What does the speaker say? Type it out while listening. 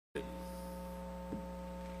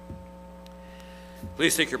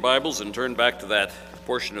Please take your Bibles and turn back to that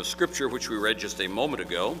portion of Scripture which we read just a moment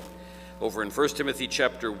ago. Over in 1 Timothy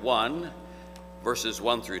chapter 1, verses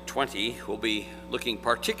 1 through 20, we'll be looking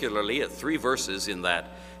particularly at 3 verses in that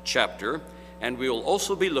chapter, and we will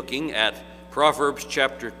also be looking at Proverbs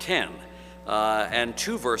chapter 10 and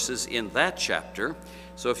 2 verses in that chapter.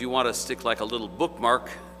 So if you want to stick like a little bookmark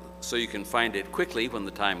so you can find it quickly when the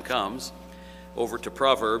time comes, over to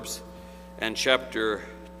Proverbs and chapter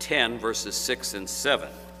 10, verses 6 and 7.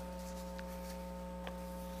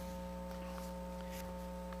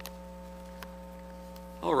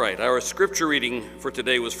 All right, our scripture reading for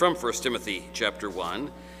today was from 1 Timothy chapter 1,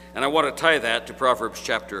 and I want to tie that to Proverbs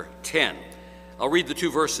chapter 10. I'll read the 2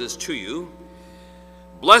 verses to you.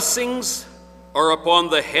 Blessings are upon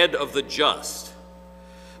the head of the just,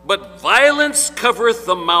 but violence covereth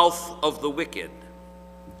the mouth of the wicked.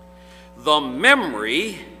 The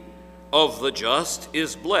memory of the just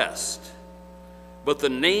is blessed, but the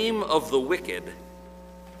name of the wicked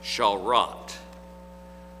shall rot.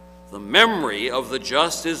 The memory of the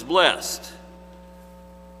just is blessed,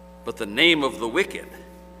 but the name of the wicked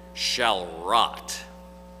shall rot.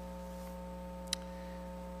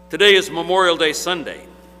 Today is Memorial Day Sunday,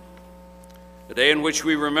 a day in which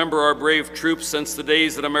we remember our brave troops since the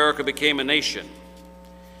days that America became a nation,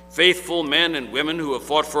 faithful men and women who have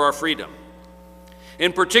fought for our freedom.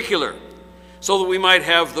 In particular, so that we might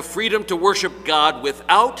have the freedom to worship God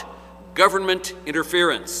without government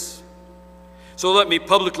interference. So let me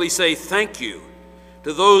publicly say thank you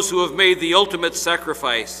to those who have made the ultimate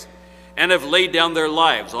sacrifice and have laid down their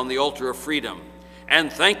lives on the altar of freedom.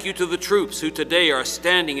 And thank you to the troops who today are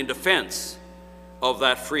standing in defense of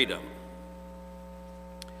that freedom.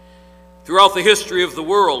 Throughout the history of the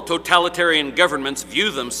world, totalitarian governments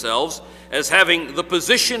view themselves as having the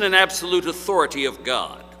position and absolute authority of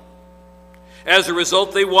God. As a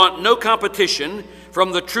result, they want no competition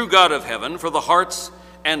from the true God of heaven for the hearts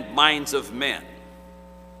and minds of men.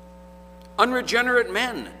 Unregenerate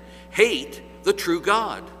men hate the true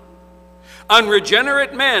God.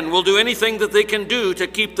 Unregenerate men will do anything that they can do to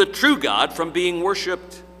keep the true God from being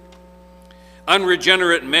worshiped.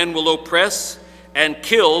 Unregenerate men will oppress and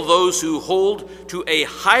kill those who hold to a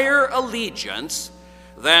higher allegiance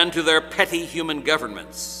than to their petty human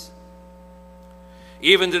governments.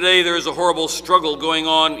 Even today, there is a horrible struggle going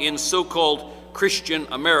on in so-called Christian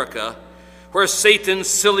America, where Satan's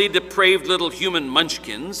silly, depraved little human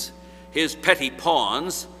munchkins, his petty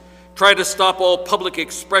pawns, try to stop all public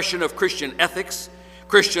expression of Christian ethics,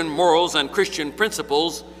 Christian morals, and Christian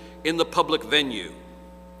principles in the public venue.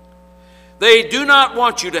 They do not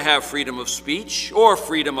want you to have freedom of speech, or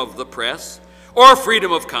freedom of the press, or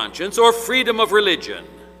freedom of conscience, or freedom of religion.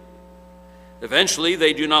 Eventually,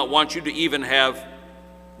 they do not want you to even have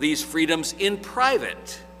these freedoms in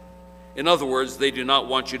private. In other words, they do not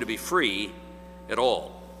want you to be free at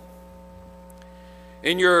all.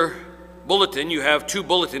 In your bulletin, you have 2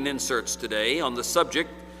 bulletin inserts today on the subject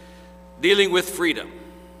dealing with freedom,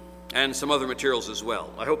 and some other materials as well.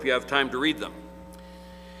 I hope you have time to read them.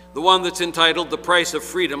 The one that's entitled "The Price of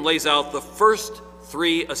Freedom" lays out the first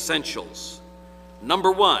 3 essentials.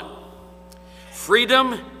 Number 1,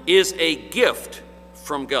 freedom is a gift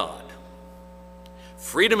from God.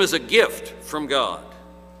 Freedom is a gift from God.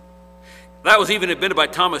 That was even admitted by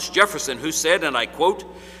Thomas Jefferson, who said, and I quote,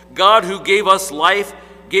 "God who gave us life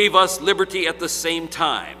gave us liberty at the same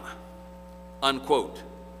time," unquote.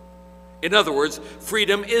 In other words,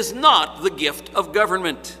 freedom is not the gift of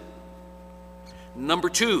government. Number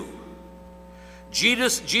 2,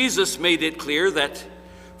 Jesus made it clear that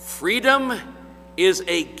freedom is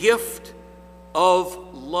a gift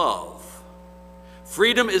of love.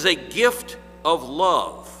 Freedom is a gift of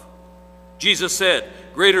love. Jesus said,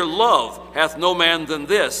 "Greater love hath no man than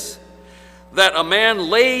this, that a man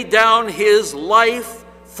lay down his life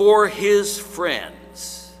for his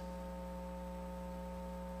friends."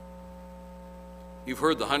 You've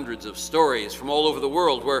heard the hundreds of stories from all over the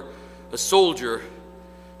world where a soldier,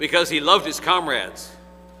 because he loved his comrades,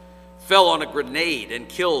 fell on a grenade and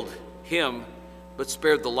killed him, but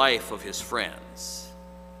spared the life of his friends.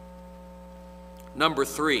 Number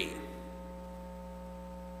 3,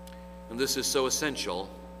 and this is so essential,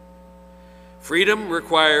 freedom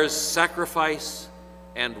requires sacrifice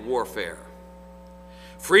and warfare.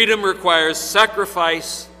 Freedom requires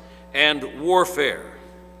sacrifice and warfare.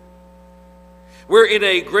 We're in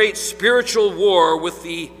a great spiritual war with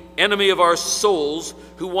the enemy of our souls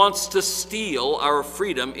who wants to steal our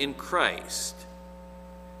freedom in Christ.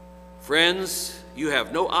 Friends, you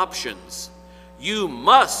have no options. You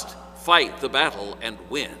must fight the battle and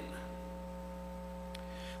win.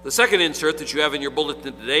 The second insert that you have in your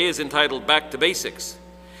bulletin today is entitled Back to Basics.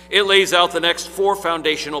 It lays out the next 4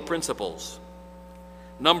 foundational principles.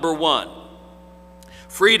 Number 1,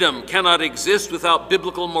 freedom cannot exist without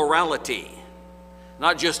biblical morality.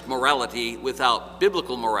 Not just morality, without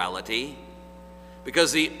biblical morality,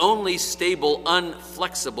 because the only stable,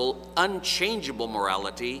 unflexible, unchangeable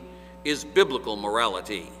morality is biblical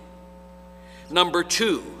morality. Number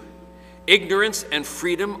 2, ignorance and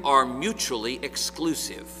freedom are mutually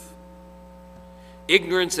exclusive.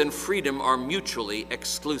 Ignorance and freedom are mutually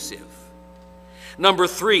exclusive. Number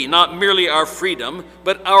 3, not merely our freedom,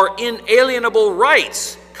 but our inalienable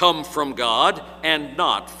rights come from God and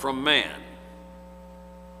not from man.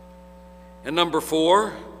 And number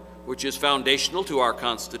 4, which is foundational to our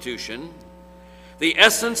Constitution, the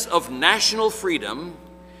essence of national freedom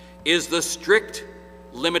is the strict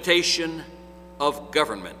limitation of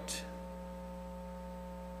government.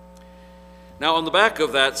 Now, on the back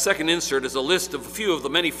of that second insert is a list of a few of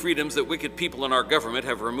the many freedoms that wicked people in our government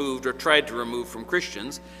have removed or tried to remove from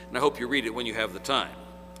Christians, and I hope you read it when you have the time.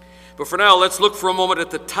 But for now, let's look for a moment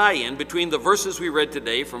at the tie-in between the verses we read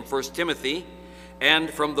today from 1 Timothy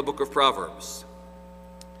and from the book of Proverbs.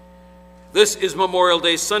 This is Memorial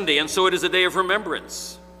Day Sunday, and so it is a day of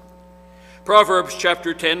remembrance. Proverbs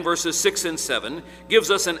chapter 10, verses 6 and 7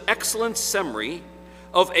 gives us an excellent summary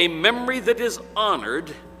of a memory that is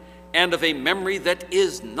honored and of a memory that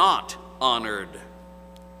is not honored.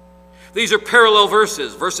 These are parallel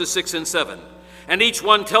verses, verses 6 and 7, and each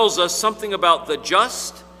one tells us something about the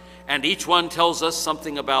just, and each one tells us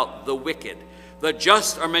something about the wicked. The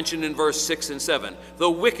just are mentioned in verse 6 and 7. The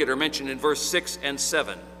wicked are mentioned in verse 6 and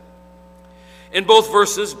 7. In both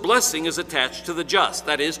verses, blessing is attached to the just,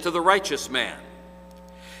 that is, to the righteous man.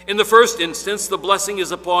 In the first instance, the blessing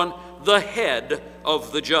is upon the head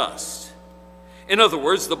of the just. In other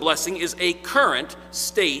words, the blessing is a current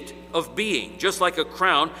state of being, just like a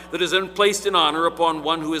crown that is then placed in honor upon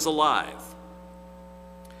one who is alive.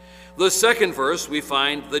 The second verse, we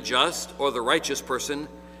find the just or the righteous person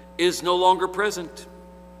is no longer present.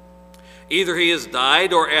 Either he has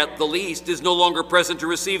died or at the least is no longer present to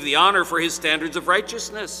receive the honor for his standards of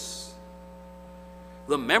righteousness.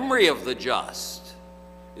 The memory of the just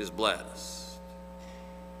is blessed.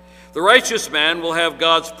 The righteous man will have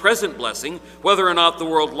God's present blessing whether or not the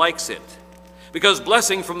world likes it, because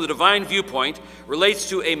blessing from the divine viewpoint relates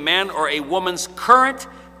to a man or a woman's current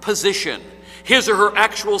position, his or her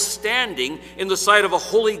actual standing in the sight of a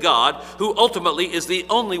holy God who ultimately is the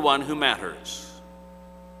only one who matters.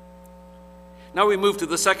 Now we move to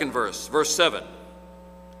the second verse, verse 7.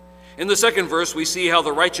 In the second verse, we see how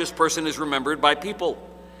the righteous person is remembered by people.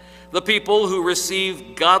 The people who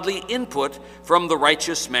receive godly input from the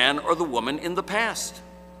righteous man or the woman in the past.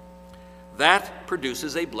 That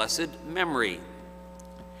produces a blessed memory.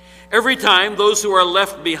 Every time those who are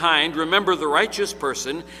left behind remember the righteous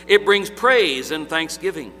person, it brings praise and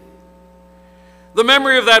thanksgiving. The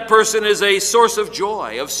memory of that person is a source of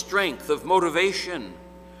joy, of strength, of motivation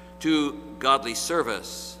to godly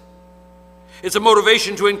service. It's a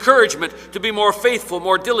motivation to encouragement to be more faithful,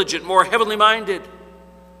 more diligent, more heavenly minded.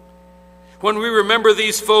 When we remember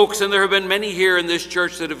these folks, and there have been many here in this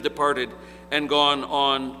church that have departed and gone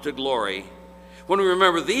on to glory, when we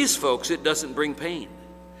remember these folks, it doesn't bring pain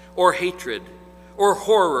or hatred or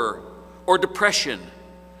horror or depression.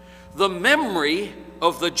 The memory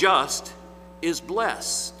of the just is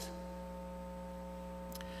blessed.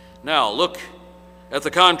 Now look at the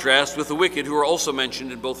contrast with the wicked, who are also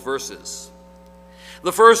mentioned in both verses.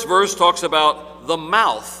 The first verse talks about the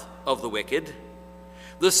mouth of the wicked.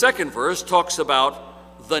 The second verse talks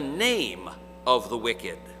about the name of the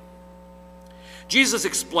wicked. Jesus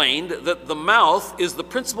explained that the mouth is the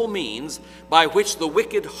principal means by which the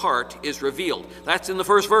wicked heart is revealed. That's in the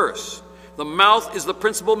first verse. The mouth is the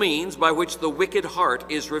principal means by which the wicked heart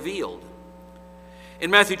is revealed.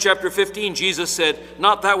 In Matthew chapter 15, Jesus said,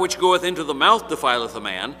 "Not that which goeth into the mouth defileth a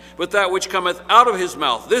man, but that which cometh out of his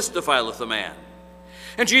mouth, this defileth a man."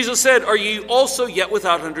 And Jesus said, "Are ye also yet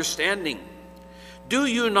without understanding? Do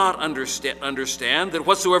you not understand that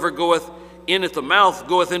whatsoever goeth in at the mouth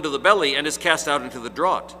goeth into the belly and is cast out into the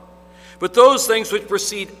draught? But those things which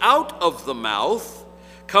proceed out of the mouth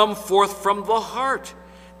come forth from the heart,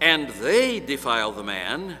 and they defile the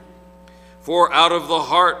man. For out of the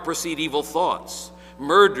heart proceed evil thoughts,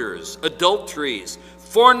 murders, adulteries,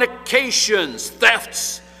 fornications,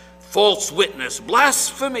 thefts, false witness,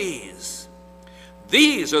 blasphemies.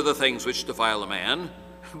 These are the things which defile a man,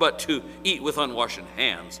 but to eat with unwashen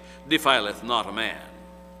hands defileth not a man."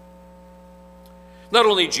 Not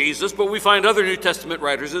only Jesus, but we find other New Testament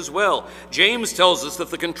writers as well. James tells us that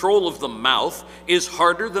the control of the mouth is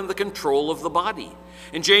harder than the control of the body.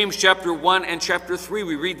 In James chapter 1 and chapter 3,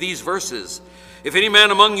 we read these verses. If any man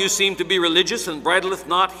among you seem to be religious and bridleth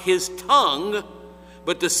not his tongue,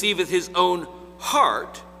 but deceiveth his own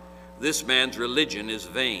heart, this man's religion is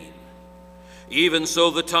vain. Even so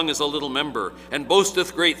the tongue is a little member, and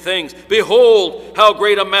boasteth great things. Behold, how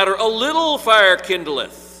great a matter a little fire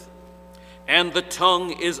kindleth. And the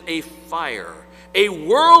tongue is a fire, a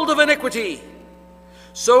world of iniquity.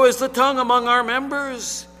 So is the tongue among our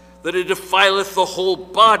members, that it defileth the whole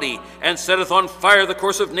body, and setteth on fire the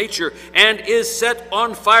course of nature, and is set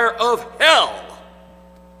on fire of hell.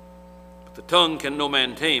 But the tongue can no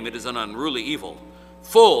man tame. It is an unruly evil,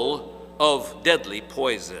 full of deadly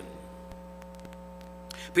poison.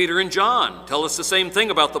 Peter and John tell us the same thing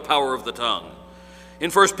about the power of the tongue. In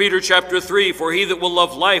 1 Peter chapter 3, for he that will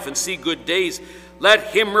love life and see good days, let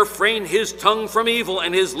him refrain his tongue from evil,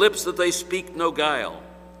 and his lips that they speak no guile.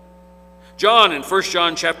 John in 1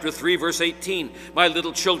 John chapter 3, verse 18, my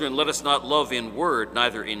little children, let us not love in word,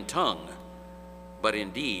 neither in tongue, but in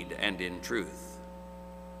deed and in truth.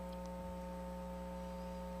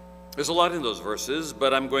 There's a lot in those verses,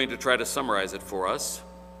 but I'm going to try to summarize it for us.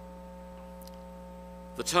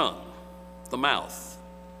 The tongue, the mouth.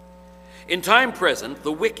 In time present,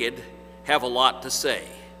 the wicked have a lot to say.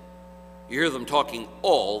 You hear them talking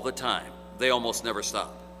all the time. They almost never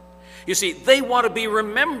stop. You see, they want to be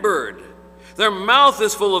remembered. Their mouth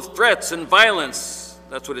is full of threats and violence.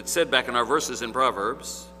 That's what it said back in our verses in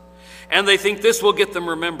Proverbs. And they think this will get them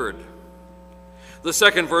remembered. The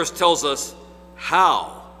second verse tells us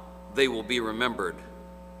how they will be remembered.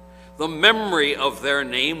 The memory of their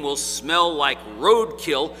name will smell like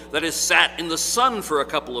roadkill that has sat in the sun for a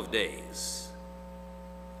couple of days.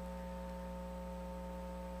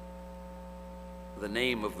 The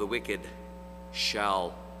name of the wicked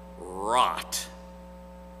shall rot.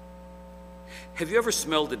 Have you ever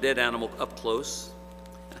smelled a dead animal up close?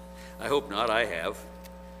 I hope not. I have.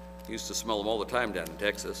 Used to smell them all the time down in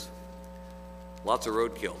Texas. Lots of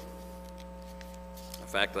roadkill. In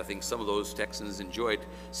fact, I think some of those Texans enjoyed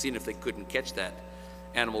seeing if they couldn't catch that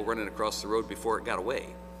animal running across the road before it got away.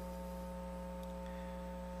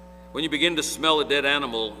 When you begin to smell a dead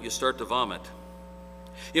animal, you start to vomit.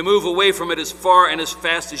 You move away from it as far and as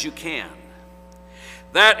fast as you can.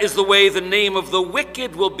 That is the way the name of the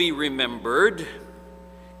wicked will be remembered.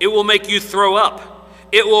 It will make you throw up.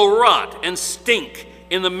 It will rot and stink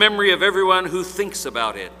in the memory of everyone who thinks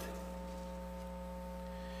about it.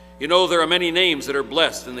 You know, there are many names that are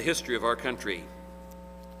blessed in the history of our country.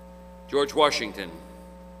 George Washington,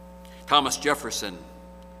 Thomas Jefferson,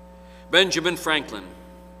 Benjamin Franklin,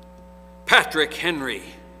 Patrick Henry,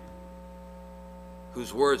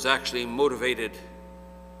 whose words actually motivated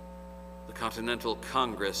the Continental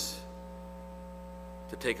Congress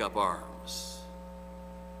to take up arms.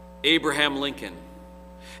 Abraham Lincoln,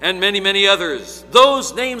 and many, many others.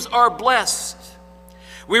 Those names are blessed.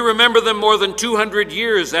 We remember them more than 200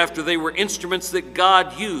 years after they were instruments that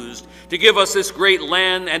God used to give us this great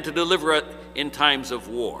land and to deliver it in times of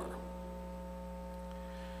war.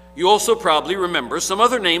 You also probably remember some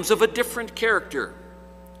other names of a different character,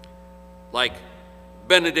 like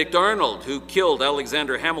Benedict Arnold, who killed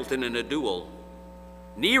Alexander Hamilton in a duel,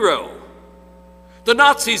 Nero, the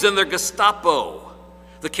Nazis and their Gestapo,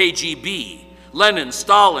 the KGB, Lenin,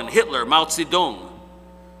 Stalin, Hitler, Mao Zedong,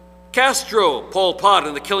 Castro, Pol Pot,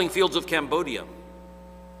 and the killing fields of Cambodia.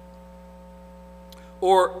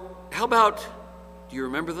 Or how about, do you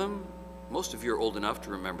remember them? Most of you are old enough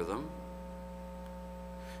to remember them.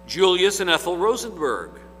 Julius and Ethel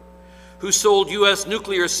Rosenberg, who sold U.S.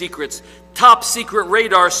 nuclear secrets, top secret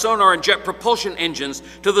radar, sonar, and jet propulsion engines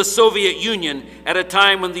to the Soviet Union at a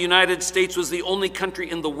time when the United States was the only country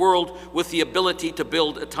in the world with the ability to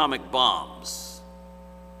build atomic bombs.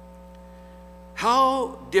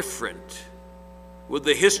 How different would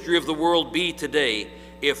the history of the world be today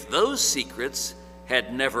if those secrets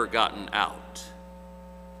had never gotten out?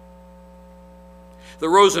 The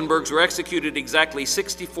Rosenbergs were executed exactly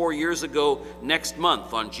 64 years ago next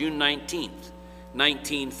month on June 19th,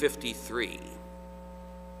 1953.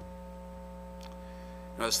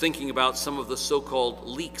 I was thinking about some of the so-called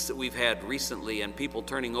leaks that we've had recently and people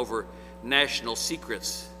turning over national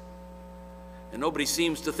secrets. And nobody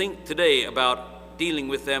seems to think today about dealing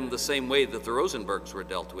with them the same way that the Rosenbergs were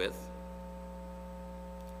dealt with.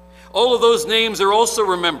 All of those names are also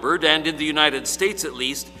remembered, and in the United States at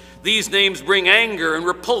least, these names bring anger and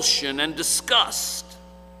repulsion and disgust.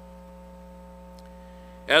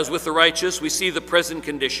 As with the righteous, we see the present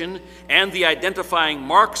condition and the identifying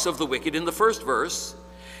marks of the wicked in the first verse,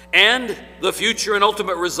 and the future and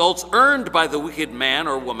ultimate results earned by the wicked man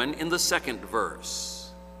or woman in the second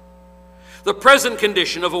verse. The present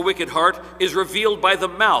condition of a wicked heart is revealed by the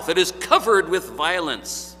mouth. It is covered with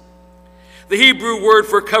violence. The Hebrew word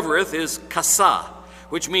for covereth is kasa,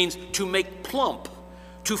 which means to make plump,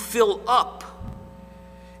 to fill up.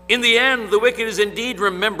 In the end, the wicked is indeed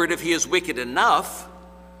remembered if he is wicked enough,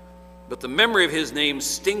 but the memory of his name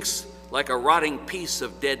stinks like a rotting piece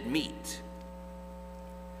of dead meat.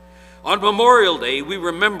 On Memorial Day, we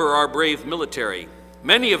remember our brave military,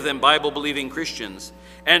 many of them Bible-believing Christians,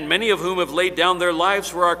 and many of whom have laid down their lives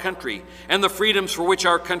for our country and the freedoms for which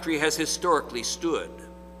our country has historically stood.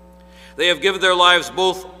 They have given their lives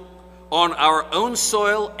both on our own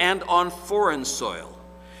soil and on foreign soil,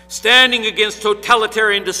 standing against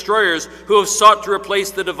totalitarian destroyers who have sought to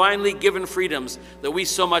replace the divinely given freedoms that we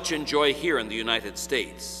so much enjoy here in the United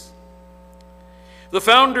States. The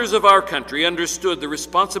founders of our country understood the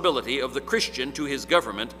responsibility of the Christian to his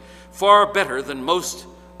government far better than most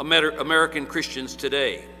American Christians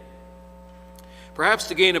today. Perhaps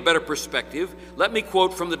to gain a better perspective, let me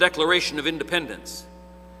quote from the Declaration of Independence.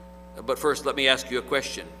 But first, let me ask you a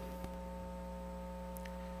question.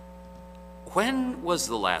 When was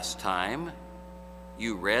the last time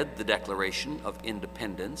you read the Declaration of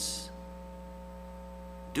Independence?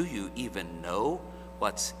 Do you even know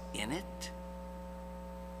what's in it?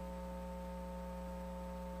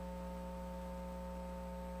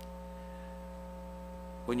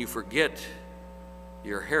 When you forget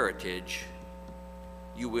your heritage,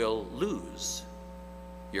 you will lose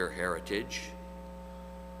your heritage.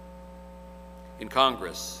 In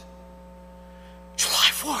Congress, July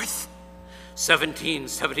 4th,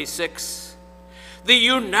 1776, the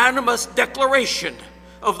unanimous declaration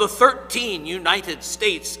of the 13 United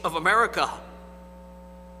States of America.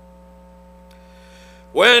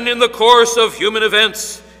 When in the course of human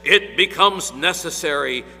events it becomes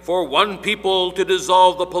necessary for one people to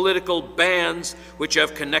dissolve the political bands which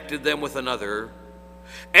have connected them with another,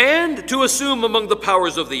 and to assume among the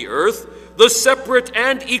powers of the earth the separate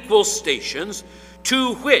and equal stations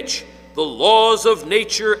to which the laws of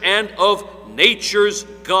nature and of nature's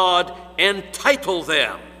God entitle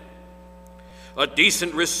them. A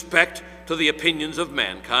decent respect to the opinions of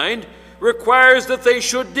mankind requires that they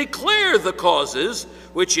should declare the causes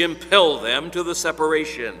which impel them to the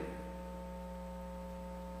separation.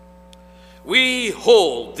 We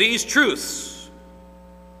hold these truths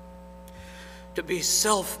to be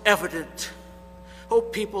self-evident. Oh,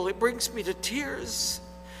 people, it brings me to tears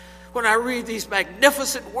when I read these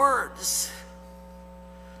magnificent words.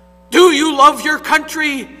 Do you love your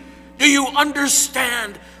country? Do you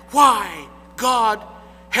understand why God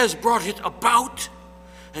has brought it about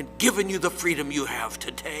and given you the freedom you have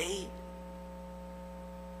today?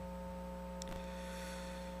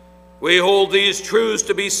 We hold these truths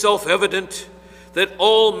to be self-evident, that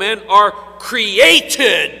all men are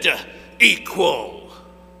created equal,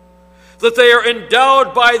 that they are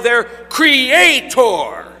endowed by their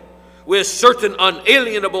Creator with certain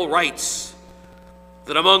unalienable rights,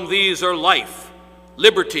 that among these are life,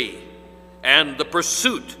 liberty, and the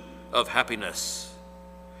pursuit of happiness.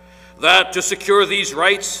 That to secure these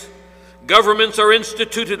rights, governments are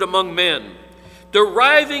instituted among men,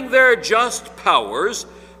 deriving their just powers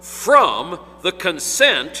from the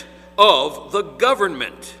consent of the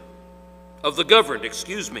governed,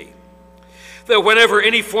 that whenever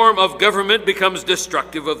any form of government becomes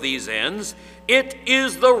destructive of these ends, it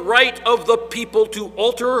is the right of the people to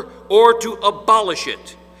alter or to abolish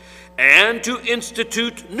it, and to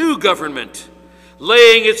institute new government,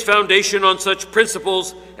 laying its foundation on such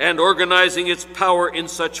principles and organizing its power in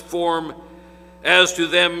such form as to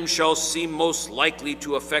them shall seem most likely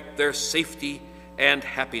to affect their safety and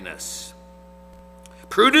happiness.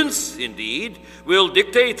 Prudence, indeed, will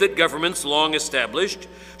dictate that governments long established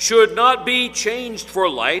should not be changed for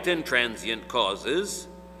light and transient causes,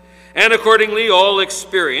 and accordingly all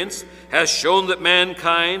experience has shown that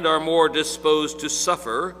mankind are more disposed to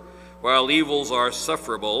suffer, while evils are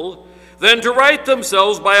sufferable, than to right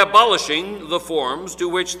themselves by abolishing the forms to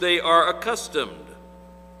which they are accustomed.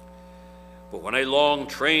 But when a long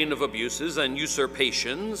train of abuses and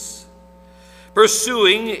usurpations,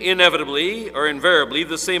 pursuing inevitably or invariably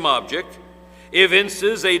the same object,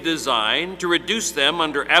 evinces a design to reduce them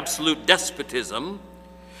under absolute despotism,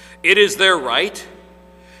 it is their right,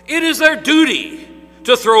 it is their duty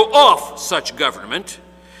to throw off such government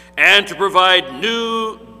and to provide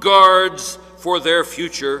new guards for their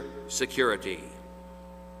future security.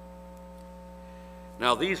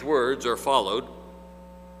 Now, these words are followed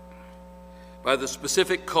by the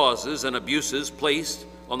specific causes and abuses placed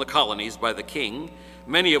on the colonies by the king,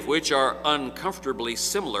 many of which are uncomfortably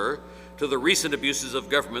similar to the recent abuses of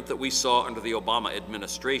government that we saw under the Obama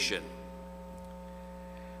administration.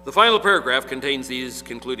 The final paragraph contains these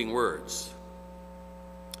concluding words.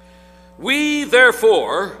 We,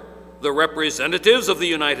 therefore, the representatives of the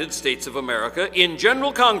United States of America, in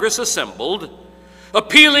General Congress assembled,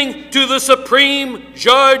 appealing to the Supreme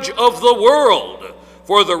Judge of the world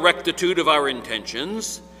for the rectitude of our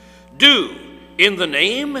intentions, do, in the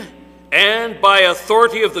name and by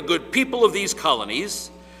authority of the good people of these colonies,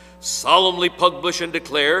 solemnly publish and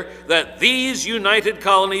declare that these united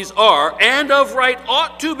colonies are, and of right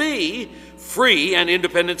ought to be, free and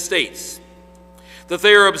independent states, that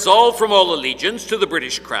they are absolved from all allegiance to the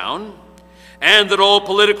British Crown, and that all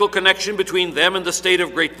political connection between them and the state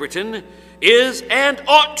of Great Britain is and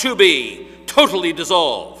ought to be totally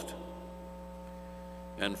dissolved.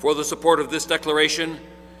 And for the support of this declaration,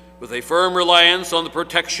 with a firm reliance on the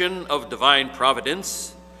protection of divine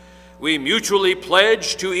providence, we mutually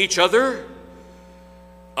pledge to each other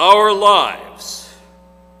our lives,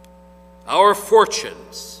 our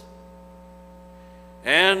fortunes,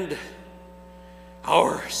 and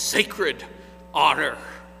our sacred honor,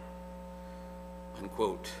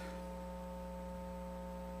 unquote.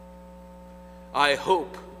 I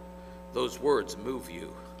hope those words move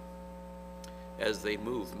you as they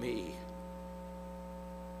move me.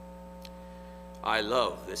 I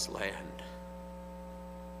love this land.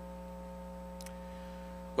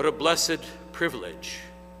 What a blessed privilege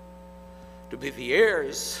to be the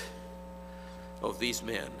heirs of these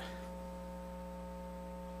men.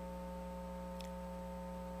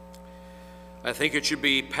 I think it should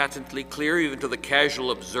be patently clear, even to the casual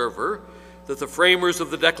observer, that the framers of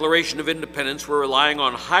the Declaration of Independence were relying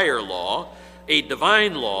on higher law, a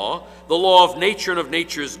divine law, the law of nature and of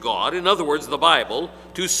nature's God, in other words, the Bible,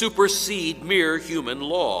 to supersede mere human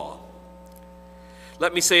law.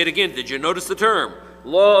 Let me say it again. Did you notice the term?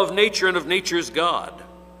 Law of nature and of nature's God.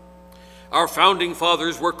 Our founding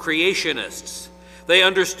fathers were creationists. They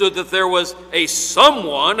understood that there was a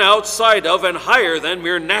someone outside of and higher than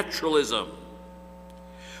mere naturalism.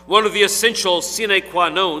 One of the essential sine qua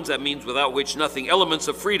nons, that means without which nothing, elements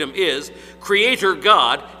of freedom is Creator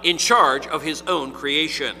God in charge of his own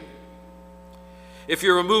creation. If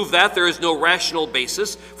you remove that, there is no rational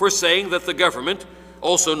basis for saying that the government,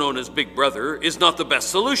 also known as Big Brother, is not the best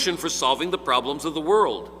solution for solving the problems of the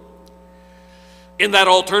world. In that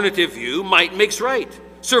alternative view, might makes right.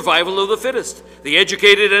 Survival of the fittest. The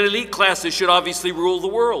educated and elite classes should obviously rule the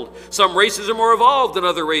world. Some races are more evolved than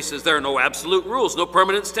other races. There are no absolute rules, no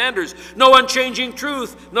permanent standards, no unchanging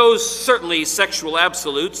truth, no certainly sexual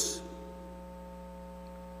absolutes.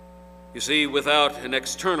 You see, without an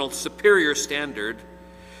external superior standard,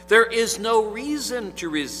 there is no reason to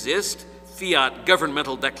resist fiat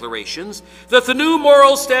governmental declarations that the new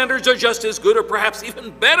moral standards are just as good or perhaps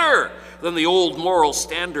even better than the old moral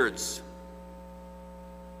standards.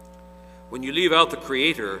 When you leave out the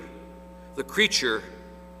Creator, the creature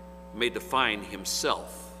may define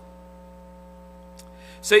himself.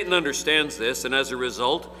 Satan understands this, and as a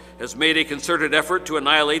result has made a concerted effort to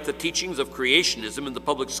annihilate the teachings of creationism in the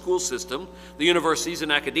public school system, the universities,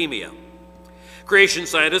 and academia. Creation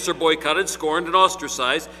scientists are boycotted, scorned, and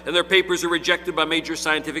ostracized, and their papers are rejected by major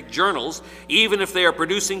scientific journals, even if they are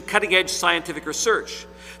producing cutting-edge scientific research.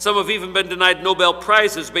 Some have even been denied Nobel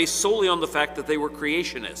Prizes based solely on the fact that they were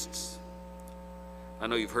creationists. I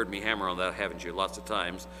know you've heard me hammer on that, haven't you, lots of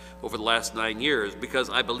times over the last 9 years, because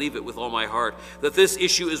I believe it with all my heart that this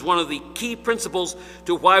issue is one of the key principles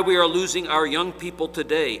to why we are losing our young people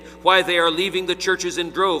today, why they are leaving the churches in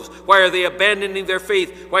droves, why are they abandoning their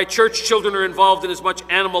faith, why church children are involved in as much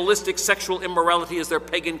animalistic sexual immorality as their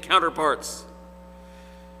pagan counterparts.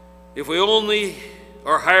 If we only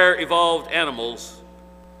are higher evolved animals,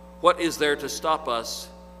 what is there to stop us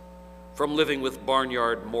from living with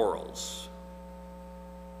barnyard morals?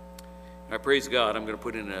 I praise God. I'm going to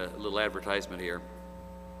put in a little advertisement here.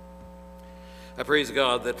 I praise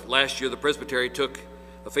God that last year the Presbytery took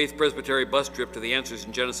a Faith Presbytery bus trip to the Answers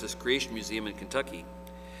in Genesis Creation Museum in Kentucky.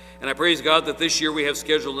 And I praise God that this year we have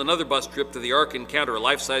scheduled another bus trip to the Ark Encounter, a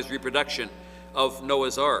life-size reproduction of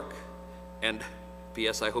Noah's Ark. And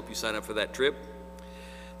P.S., I hope you sign up for that trip.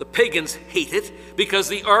 The pagans hate it because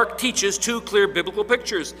the Ark teaches two clear biblical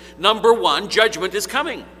pictures. Number one, judgment is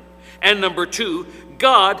coming. And number two,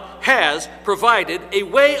 God has provided a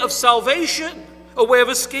way of salvation, a way of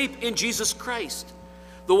escape in Jesus Christ,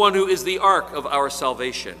 the one who is the ark of our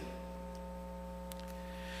salvation.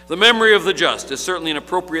 The memory of the just is certainly an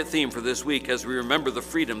appropriate theme for this week as we remember the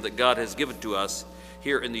freedom that God has given to us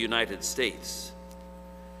here in the United States.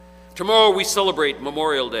 Tomorrow we celebrate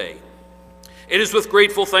Memorial Day. It is with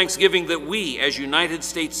grateful thanksgiving that we, as United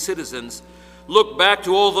States citizens, look back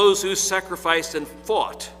to all those who sacrificed and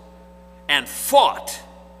fought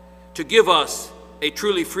to give us a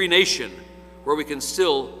truly free nation where we can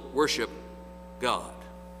still worship God.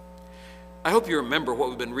 I hope you remember what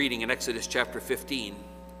we've been reading in Exodus chapter 15.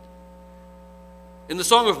 In the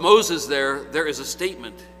Song of Moses there is a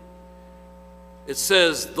statement. It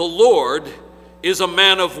says, "The Lord is a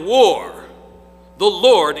man of war. The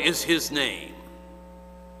Lord is his name."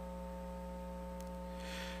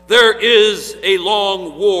 There is a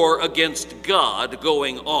long war against God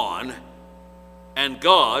going on, and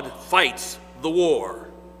God fights the war.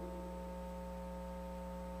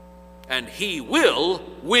 And he will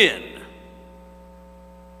win.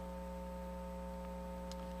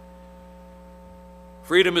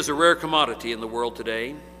 Freedom is a rare commodity in the world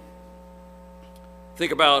today.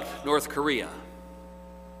 Think about North Korea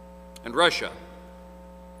and Russia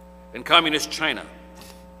and Communist China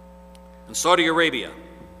and Saudi Arabia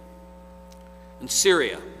and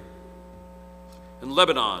Syria and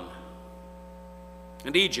Lebanon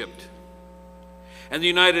and Egypt and the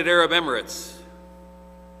United Arab Emirates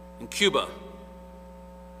and Cuba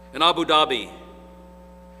and Abu Dhabi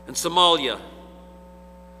and Somalia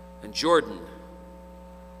and Jordan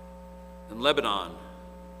and Lebanon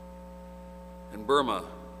and Burma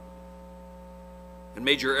and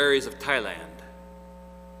major areas of Thailand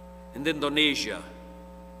and Indonesia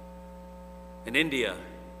and India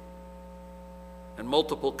and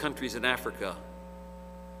multiple countries in Africa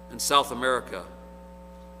and South America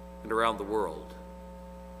and around the world.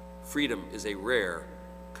 Freedom is a rare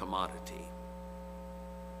commodity.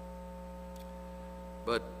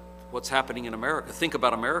 But what's happening in America? Think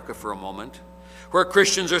about America for a moment, where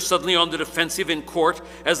Christians are suddenly on the defensive in court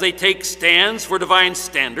as they take stands for divine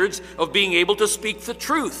standards of being able to speak the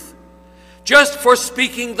truth. Just for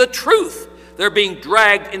speaking the truth, they're being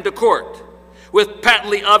dragged into court with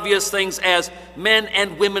patently obvious things as men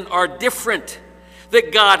and women are different,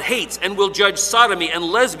 that God hates and will judge sodomy and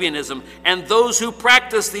lesbianism and those who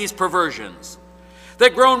practice these perversions,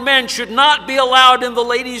 that grown men should not be allowed in the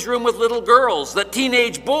ladies' room with little girls, that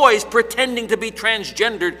teenage boys pretending to be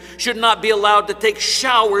transgendered should not be allowed to take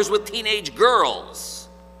showers with teenage girls.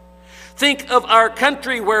 Think of our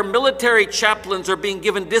country where military chaplains are being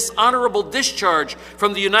given dishonorable discharge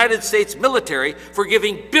from the United States military for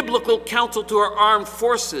giving biblical counsel to our armed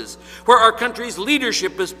forces, where our country's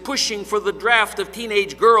leadership is pushing for the draft of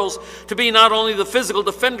teenage girls to be not only the physical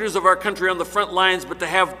defenders of our country on the front lines, but to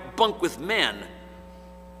have bunk with men,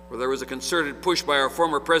 where there was a concerted push by our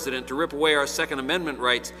former president to rip away our Second Amendment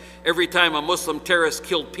rights every time a Muslim terrorist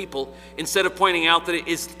killed people, instead of pointing out that it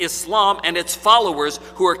is Islam and its followers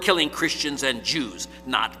who are killing Christians and Jews,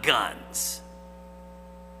 not guns.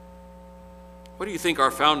 What do you think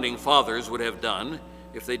our founding fathers would have done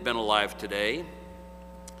if they'd been alive today?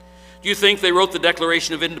 Do you think they wrote the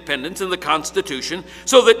Declaration of Independence and the Constitution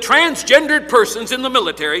so that transgendered persons in the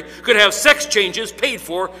military could have sex changes paid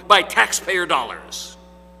for by taxpayer dollars?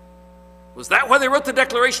 Was that why they wrote the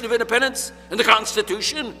Declaration of Independence and the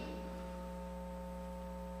Constitution?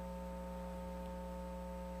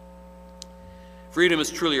 Freedom is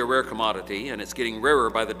truly a rare commodity, and it's getting rarer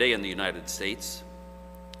by the day in the United States.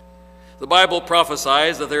 The Bible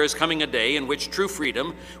prophesies that there is coming a day in which true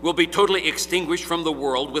freedom will be totally extinguished from the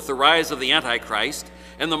world with the rise of the Antichrist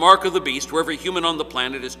and the mark of the beast, where every human on the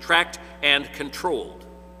planet is tracked and controlled.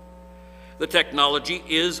 The technology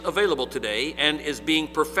is available today and is being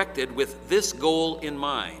perfected with this goal in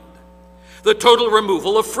mind: the total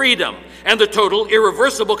removal of freedom and the total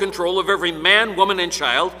irreversible control of every man, woman, and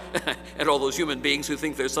child, and all those human beings who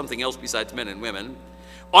think there's something else besides men and women,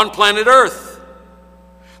 on planet Earth.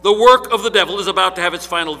 The work of the devil is about to have its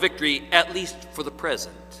final victory, at least for the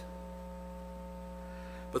present.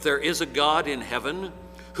 But there is a God in heaven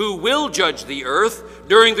who will judge the earth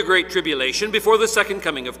during the Great Tribulation before the second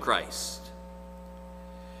coming of Christ.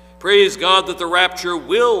 Praise God that the rapture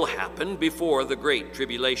will happen before the Great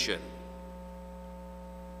Tribulation.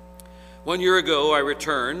 1 year ago, I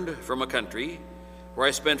returned from a country where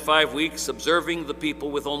I spent 5 weeks observing the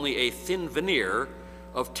people with only a thin veneer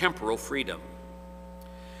of temporal freedom.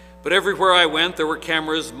 But everywhere I went, there were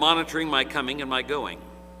cameras monitoring my coming and my going.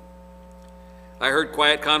 I heard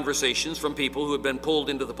quiet conversations from people who had been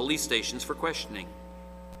pulled into the police stations for questioning.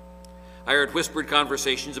 I heard whispered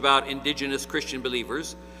conversations about indigenous Christian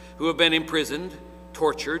believers who have been imprisoned,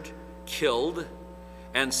 tortured, killed,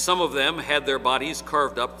 and some of them had their bodies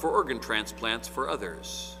carved up for organ transplants for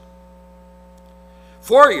others.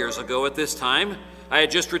 4 years ago at this time, I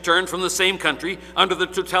had just returned from the same country under the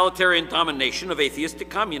totalitarian domination of atheistic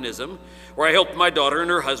communism, where I helped my daughter and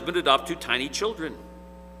her husband adopt 2 tiny children.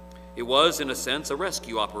 It was, in a sense, a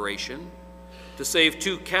rescue operation to save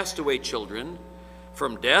 2 castaway children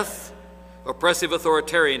from death, oppressive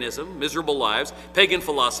authoritarianism, miserable lives, pagan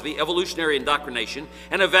philosophy, evolutionary indoctrination,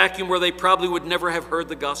 and a vacuum where they probably would never have heard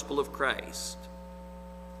the gospel of Christ.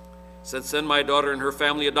 Since then, my daughter and her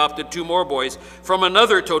family adopted 2 more boys from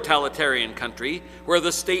another totalitarian country where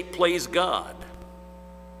the state plays God.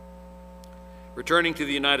 Returning to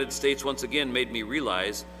the United States once again made me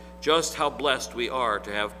realize just how blessed we are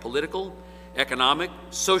to have political, economic,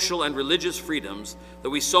 social, and religious freedoms that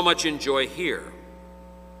we so much enjoy here.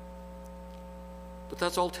 But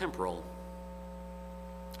that's all temporal.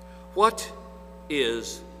 What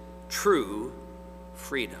is true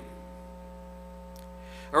freedom?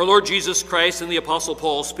 Our Lord Jesus Christ and the Apostle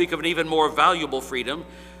Paul speak of an even more valuable freedom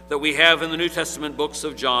that we have in the New Testament books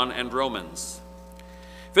of John and Romans.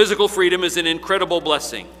 Physical freedom is an incredible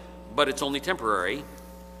blessing, but it's only temporary.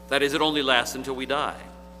 That is, it only lasts until we die.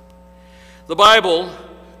 The Bible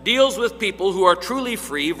deals with people who are truly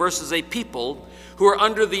free versus a people who are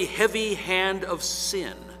under the heavy hand of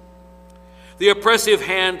sin, the oppressive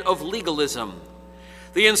hand of legalism,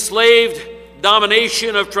 the enslaved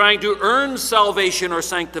domination of trying to earn salvation or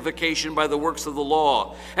sanctification by the works of the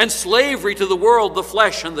law, and slavery to the world, the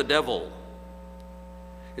flesh, and the devil.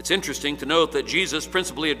 It's interesting to note that Jesus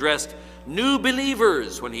principally addressed new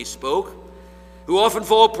believers when he spoke, who often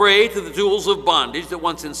fall prey to the tools of bondage that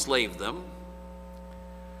once enslaved them.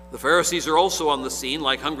 The Pharisees are also on the scene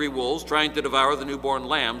like hungry wolves trying to devour the newborn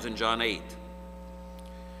lambs in John 8.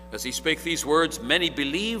 As he spake these words, many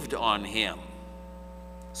believed on him.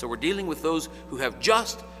 So we're dealing with those who have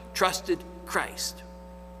just trusted Christ.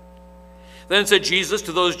 Then said Jesus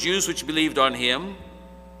to those Jews which believed on him,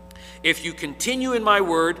 if you continue in my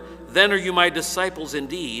word, then are you my disciples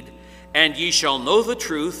indeed, and ye shall know the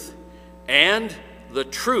truth, and the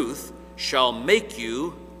truth shall make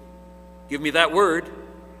you, give me that word,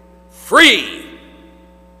 free.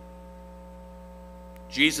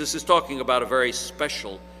 Jesus is talking about a very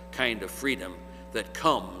special kind of freedom that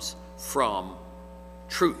comes from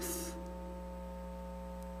truth.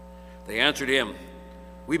 They answered him,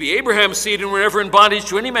 we be Abraham's seed, and were never in bondage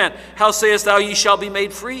to any man. How sayest thou, ye shall be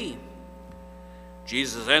made free?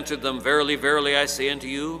 Jesus answered them, verily, verily, I say unto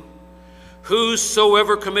you,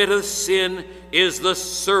 whosoever committeth sin is the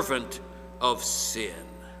servant of sin.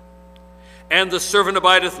 And the servant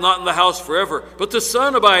abideth not in the house forever, but the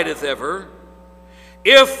Son abideth ever.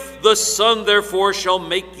 If the Son therefore shall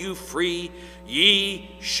make you free,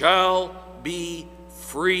 ye shall be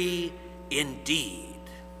free indeed.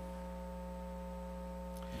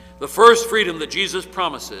 The first freedom that Jesus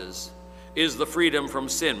promises is the freedom from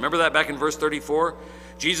sin. Remember that back in verse 34?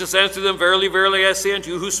 Jesus answered them, verily, verily, I say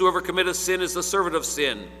unto you, whosoever committeth sin is the servant of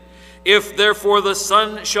sin. If therefore the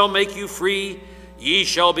Son shall make you free, ye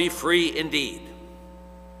shall be free indeed.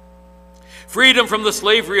 Freedom from the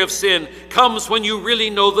slavery of sin comes when you really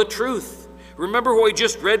know the truth. Remember what we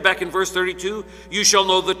just read back in verse 32? You shall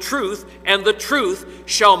know the truth, and the truth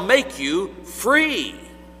shall make you free.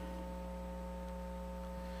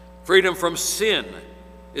 Freedom from sin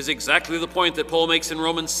is exactly the point that Paul makes in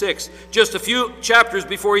Romans 6, just a few chapters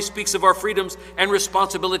before he speaks of our freedoms and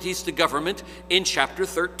responsibilities to government in chapter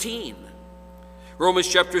 13. Romans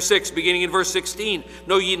chapter 6, beginning in verse 16,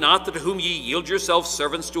 know ye not that to whom ye yield yourselves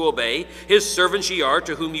servants to obey, his servants ye are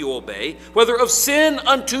to whom you obey, whether of sin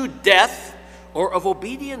unto death, or of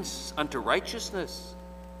obedience unto righteousness.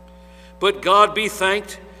 But God be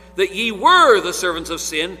thanked that ye were the servants of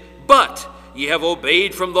sin, but ye have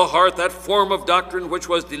obeyed from the heart that form of doctrine which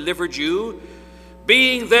was delivered you,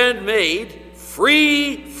 being then made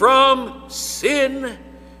free from sin,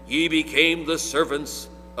 ye became the servants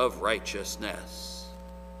of righteousness.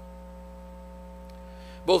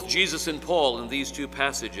 Both Jesus and Paul in these 2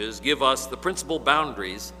 passages give us the principal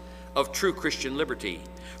boundaries of true Christian liberty.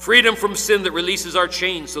 Freedom from sin that releases our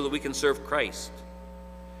chains so that we can serve Christ.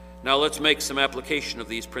 Now let's make some application of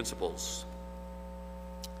these principles.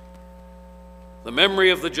 The memory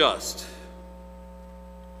of the just.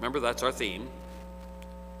 Remember, that's our theme.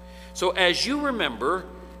 So as you remember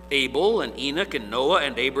Abel and Enoch and Noah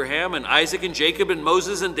and Abraham and Isaac and Jacob and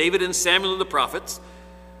Moses and David and Samuel and the prophets,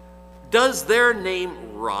 does their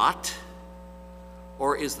name rot,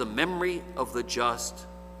 or is the memory of the just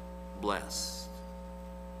blessed?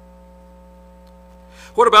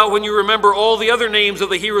 What about when you remember all the other names of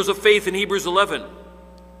the heroes of faith in Hebrews 11?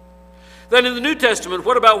 Then in the New Testament,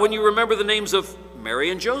 what about when you remember the names of Mary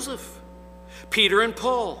and Joseph, Peter and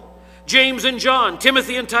Paul, James and John,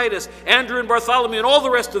 Timothy and Titus, Andrew and Bartholomew, and all the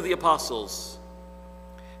rest of the apostles?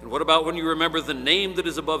 And what about when you remember the name that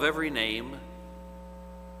is above every name,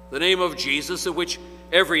 the name of Jesus, at which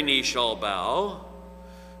every knee shall bow?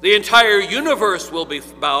 The entire universe will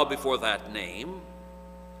bow before that name.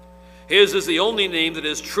 His is the only name that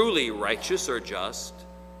is truly righteous or just.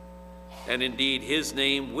 And indeed, his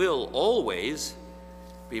name will always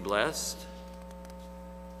be blessed.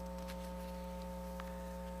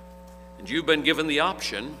 And you've been given the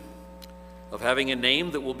option of having a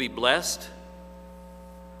name that will be blessed,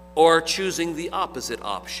 or choosing the opposite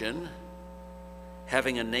option,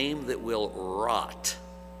 having a name that will rot.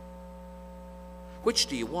 Which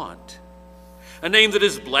do you want? A name that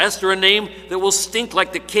is blessed, or a name that will stink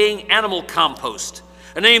like decaying animal compost?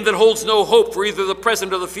 A name that holds no hope for either the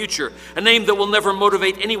present or the future. A name that will never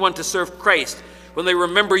motivate anyone to serve Christ when they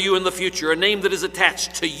remember you in the future. A name that is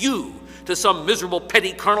attached to you, to some miserable,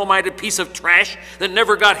 petty, carnal-minded piece of trash that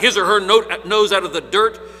never got his or her nose out of the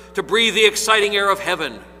dirt to breathe the exciting air of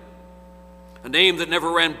heaven. A name that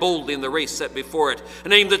never ran boldly in the race set before it. A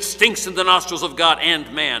name that stinks in the nostrils of God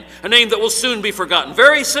and man. A name that will soon be forgotten,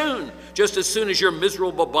 very soon, just as soon as your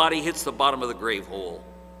miserable body hits the bottom of the grave hole.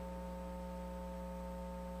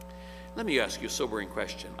 Let me ask you a sobering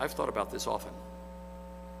question. I've thought about this often.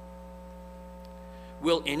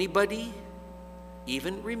 Will anybody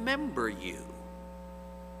even remember you?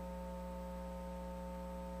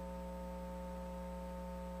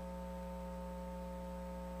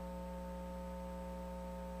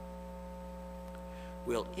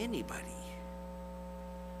 Will anybody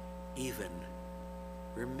even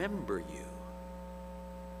remember you?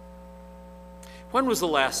 When was the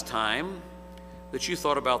last time that you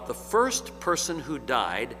thought about the first person who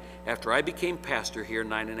died after I became pastor here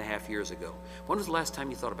 9.5 years ago? When was the last time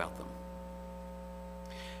you thought about them?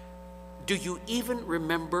 Do you even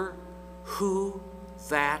remember who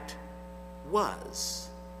that was?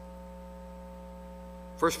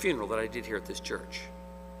 First funeral that I did here at this church.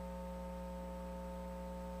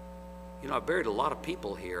 You know, I buried a lot of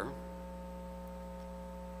people here.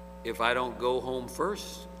 If I don't go home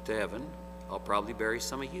first to heaven, I'll probably bury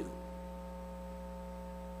some of you.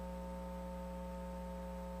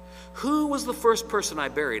 Who was the first person I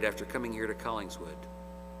buried after coming here to Collingswood?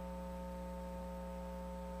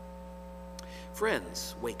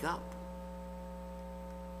 Friends, wake up.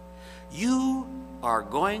 You are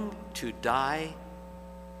going to die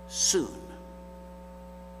soon.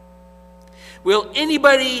 Will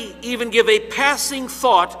anybody even give a passing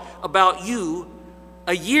thought about you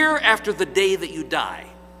a year after the day that you die?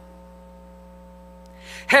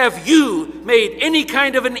 Have you made any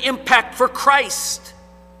kind of an impact for Christ?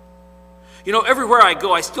 You know, everywhere I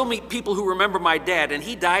go, I still meet people who remember my dad, and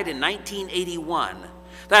he died in 1981.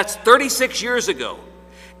 That's 36 years ago.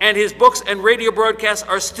 And his books and radio broadcasts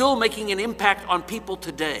are still making an impact on people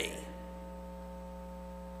today.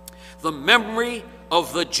 The memory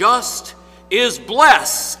of the just is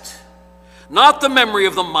blessed. Not the memory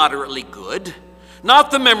of the moderately good,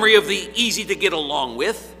 not the memory of the easy to get along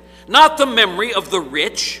with, not the memory of the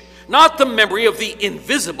rich, not the memory of the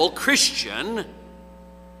invisible Christian.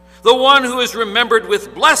 The one who is remembered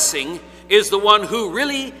with blessing is the one who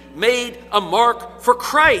really made a mark for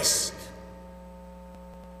Christ.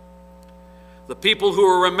 The people who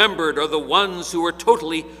are remembered are the ones who are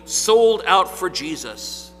totally sold out for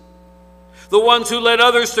Jesus. The ones who led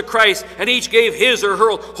others to Christ and each gave his or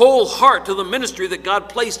her whole heart to the ministry that God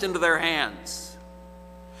placed into their hands.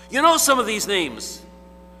 You know some of these names.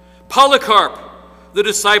 Polycarp, the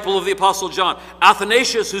disciple of the Apostle John.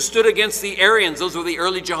 Athanasius, who stood against the Arians. Those were the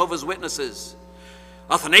early Jehovah's Witnesses.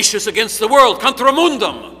 Athanasius against the world, contra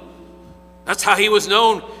mundum. That's how he was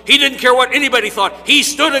known. He didn't care what anybody thought. He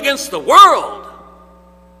stood against the world.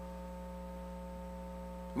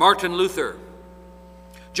 Martin Luther,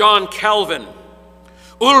 John Calvin,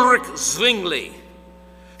 Ulrich Zwingli,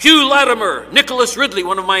 Hugh Latimer, Nicholas Ridley,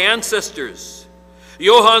 one of my ancestors,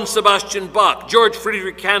 Johann Sebastian Bach, George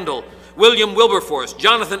Friedrich Handel, William Wilberforce,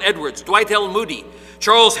 Jonathan Edwards, Dwight L. Moody,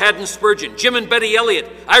 Charles Haddon Spurgeon, Jim and Betty Elliott,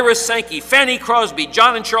 Iris Sankey, Fanny Crosby,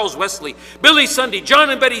 John and Charles Wesley, Billy Sunday, John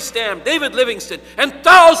and Betty Stam, David Livingston, and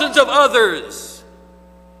thousands of others.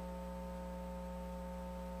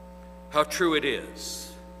 How true it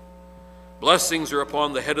is. Blessings are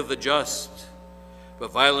upon the head of the just,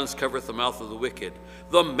 but violence covereth the mouth of the wicked.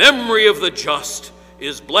 The memory of the just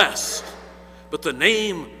is blessed, but the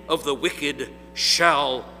name of the wicked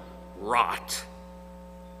shall rot.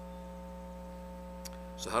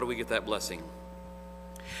 So how do we get that blessing?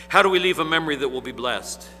 How do we leave a memory that will be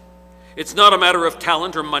blessed? It's not a matter of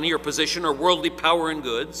talent or money or position or worldly power and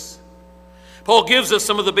goods. Paul gives us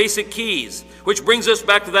some of the basic keys, which brings us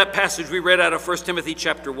back to that passage we read out of 1 Timothy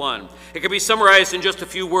chapter 1. It can be summarized in just a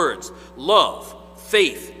few words: love,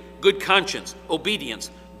 faith, good conscience,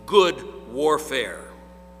 obedience, good warfare.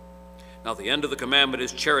 Now the end of the commandment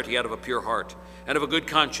is charity out of a pure heart, and of a good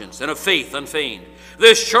conscience, and of faith unfeigned.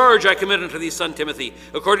 This charge I commit unto thee, son Timothy,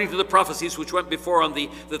 according to the prophecies which went before on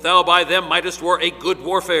thee, that thou by them mightest war a good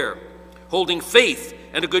warfare, holding faith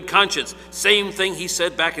and a good conscience. Same thing he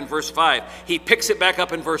said back in verse 5. He picks it back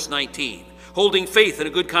up in verse 19. Holding faith and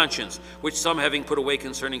a good conscience, which some having put away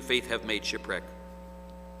concerning faith have made shipwreck.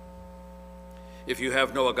 If you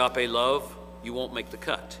have no agape love, you won't make the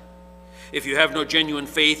cut. If you have no genuine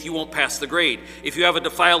faith, you won't pass the grade. If you have a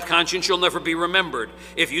defiled conscience, you'll never be remembered.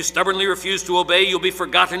 If you stubbornly refuse to obey, you'll be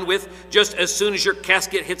forgotten with just as soon as your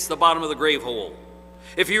casket hits the bottom of the grave hole.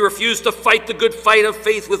 If you refuse to fight the good fight of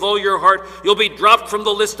faith with all your heart, you'll be dropped from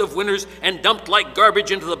the list of winners and dumped like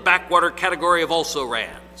garbage into the backwater category of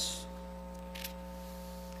also-rans.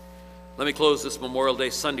 Let me close this Memorial Day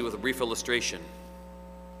Sunday with a brief illustration.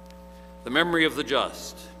 The memory of the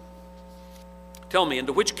just. Tell me,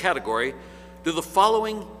 into which category do the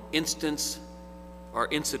following incidents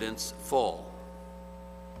fall?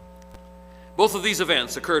 Both of these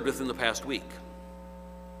events occurred within the past week.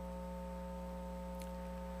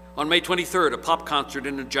 On May 23rd, a pop concert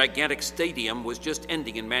in a gigantic stadium was just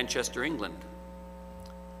ending in Manchester, England.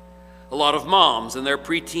 A lot of moms and their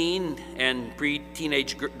preteen and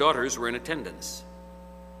pre-teenage daughters were in attendance.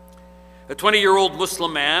 A 20-year-old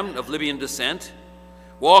Muslim man of Libyan descent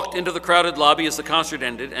walked into the crowded lobby as the concert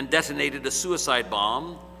ended and detonated a suicide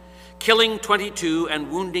bomb, killing 22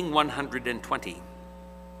 and wounding 120.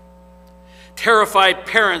 Terrified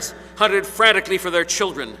parents hunted frantically for their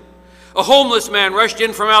children. A homeless man rushed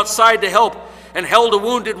in from outside to help and held a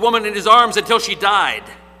wounded woman in his arms until she died.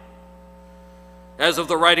 As of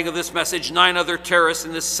the writing of this message, 9 other terrorists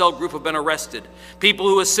in this cell group have been arrested, people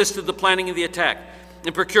who assisted the planning of the attack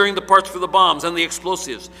in procuring the parts for the bombs and the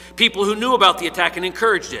explosives, people who knew about the attack and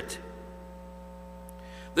encouraged it.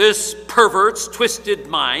 This pervert's twisted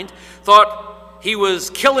mind thought he was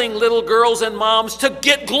killing little girls and moms to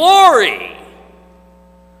get glory.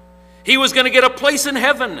 He was going to get a place in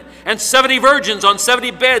heaven and 70 virgins on 70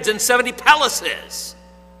 beds and 70 palaces.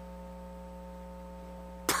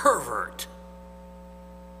 Pervert.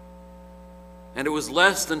 And it was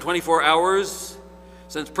less than 24 hours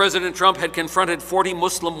since President Trump had confronted 40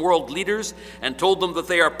 Muslim world leaders and told them that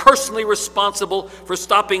they are personally responsible for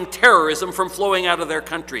stopping terrorism from flowing out of their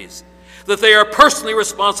countries, that they are personally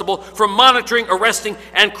responsible for monitoring, arresting,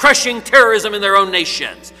 and crushing terrorism in their own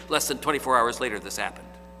nations. Less than 24 hours later, this happened.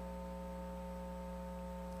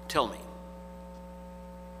 Tell me,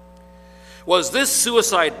 was this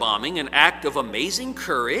suicide bombing an act of amazing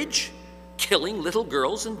courage, killing little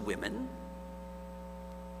girls and women?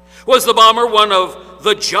 Was the bomber one of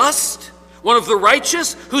the just, one of the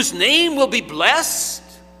righteous, whose name will be blessed?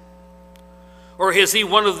 Or is he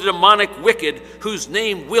one of the demonic wicked, whose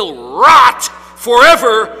name will rot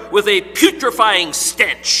forever with a putrefying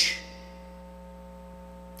stench?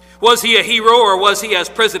 Was he a hero, or was he, as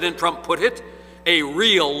President Trump put it, a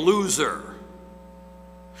real loser?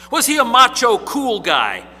 Was he a macho cool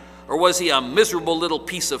guy, or was he a miserable little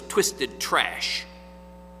piece of twisted trash?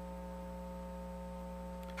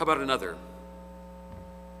 How about another?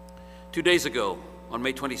 2 days ago, on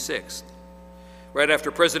May 26th, right after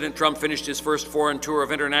President Trump finished his first foreign tour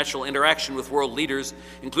of international interaction with world leaders,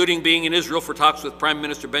 including being in Israel for talks with Prime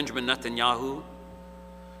Minister Benjamin Netanyahu,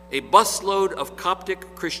 a busload of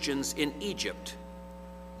Coptic Christians in Egypt,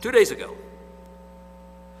 2 days ago,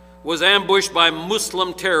 was ambushed by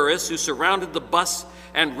Muslim terrorists who surrounded the bus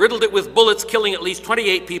and riddled it with bullets, killing at least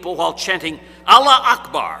 28 people while chanting, Allah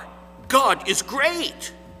Akbar, God is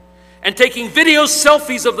great, and taking video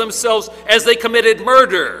selfies of themselves as they committed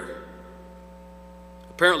murder.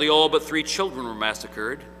 Apparently all but 3 children were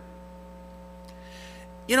massacred.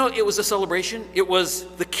 You know, it was a celebration. It was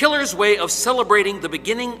the killers' way of celebrating the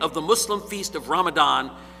beginning of the Muslim feast of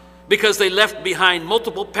Ramadan, because they left behind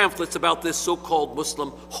multiple pamphlets about this so-called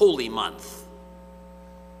Muslim holy month.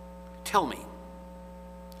 Tell me,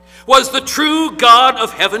 was the true God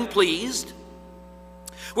of heaven pleased?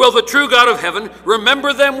 Will the true God of heaven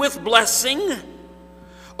remember them with blessing?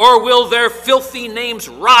 Or will their filthy names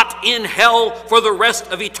rot in hell for the rest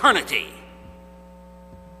of eternity?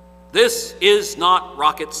 This is not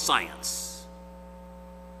rocket science.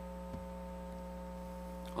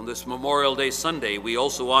 On this Memorial Day Sunday, we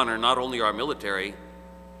also honor not only our military,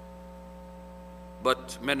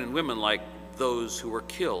 but men and women like those who were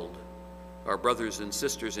killed our brothers and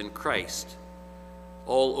sisters in Christ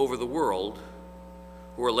all over the world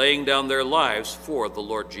who are laying down their lives for the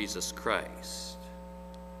Lord Jesus Christ.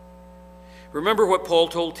 Remember what Paul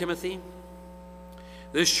told Timothy?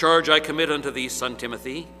 This charge I commit unto thee, son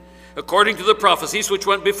Timothy, according to the prophecies which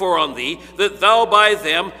went before on thee, that thou by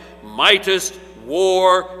them mightest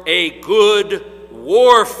war a good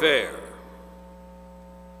warfare.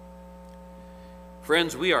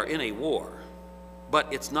 Friends, we are in a war,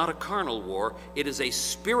 but it's not a carnal war, it is a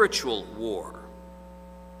spiritual war.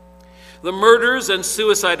 The murders and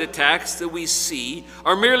suicide attacks that we see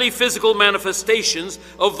are merely physical manifestations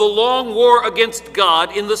of the long war against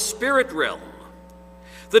God in the spirit realm.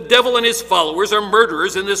 The devil and his followers are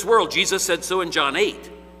murderers in this world. Jesus said so in John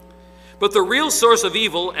 8. But the real source of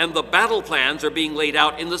evil and the battle plans are being laid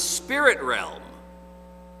out in the spirit realm.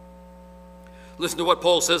 Listen to what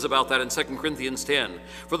Paul says about that in 2 Corinthians 10.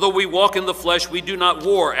 For though we walk in the flesh, we do not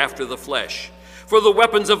war after the flesh. For the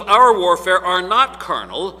weapons of our warfare are not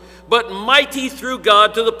carnal, but mighty through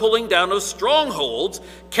God to the pulling down of strongholds,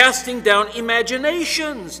 casting down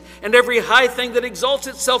imaginations, and every high thing that exalts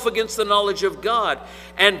itself against the knowledge of God,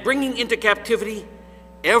 and bringing into captivity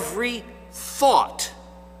every thought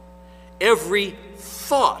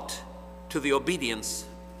to the obedience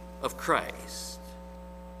of Christ.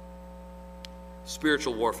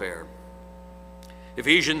 Spiritual warfare.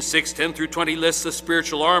 Ephesians 6:10 through 20 lists the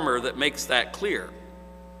spiritual armor that makes that clear.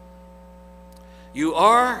 You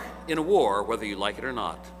are in a war, whether you like it or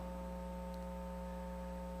not.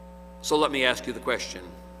 So let me ask you the question.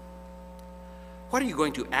 What are you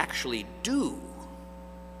going to actually do?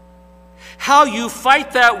 How you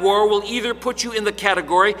fight that war will either put you in the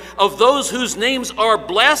category of those whose names are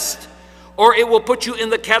blessed, or it will put you in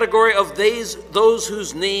the category of those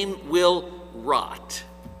whose name will rot.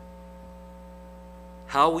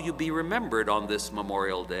 How will you be remembered on this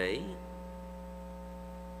Memorial Day?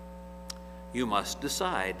 You must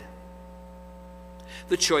decide.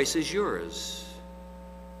 The choice is yours.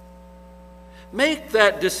 Make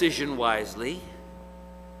that decision wisely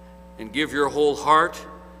and give your whole heart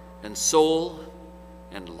and soul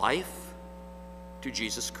and life to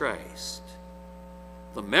Jesus Christ.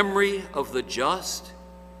 The memory of the just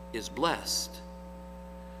is blessed,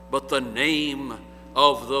 but the name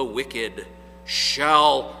of the wicked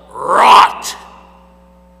shall rot.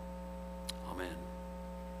 Amen.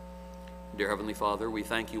 Dear Heavenly Father, we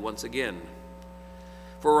thank you once again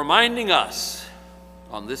for reminding us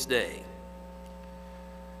on this day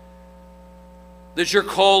that your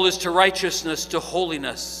call is to righteousness, to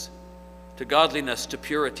holiness, to godliness, to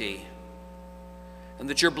purity, and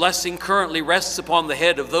that your blessing currently rests upon the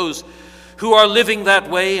head of those who are living that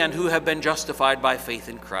way and who have been justified by faith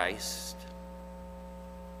in Christ.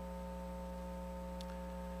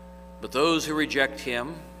 But those who reject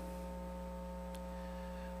him,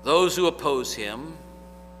 those who oppose him,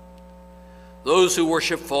 those who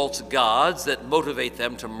worship false gods that motivate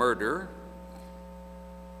them to murder,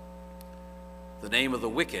 the name of the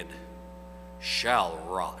wicked shall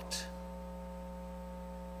rot.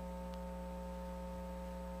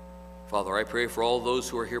 Father, I pray for all those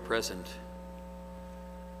who are here present,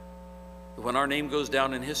 that when our name goes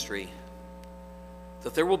down in history,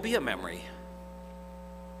 that there will be a memory.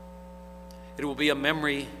 It will be a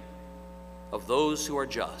memory of those who are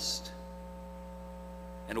just,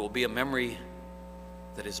 and it will be a memory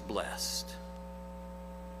that is blessed.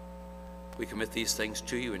 We commit these things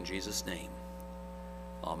to you in Jesus' name.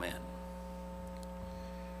 Amen.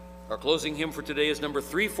 Our closing hymn for today is number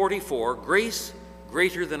 344, Grace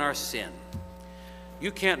Greater Than Our Sin.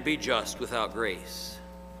 You can't be just without grace.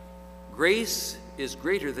 Grace is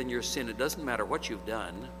greater than your sin. It doesn't matter what you've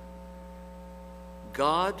done.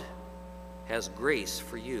 God has grace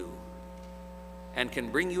for you and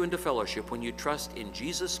can bring you into fellowship when you trust in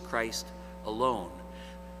Jesus Christ alone.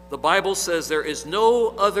 The Bible says there is no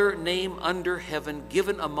other name under heaven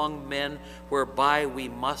given among men whereby we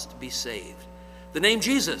must be saved. The name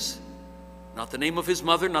Jesus, not the name of his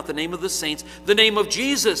mother, not the name of the saints, the name of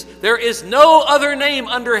Jesus. There is no other name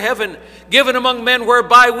under heaven given among men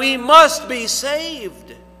whereby we must be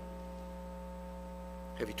saved.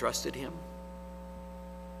 Have you trusted him?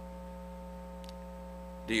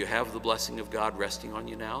 Do you have the blessing of God resting on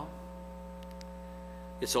you now?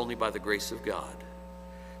 It's only by the grace of God.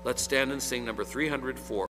 Let's stand and sing number 304.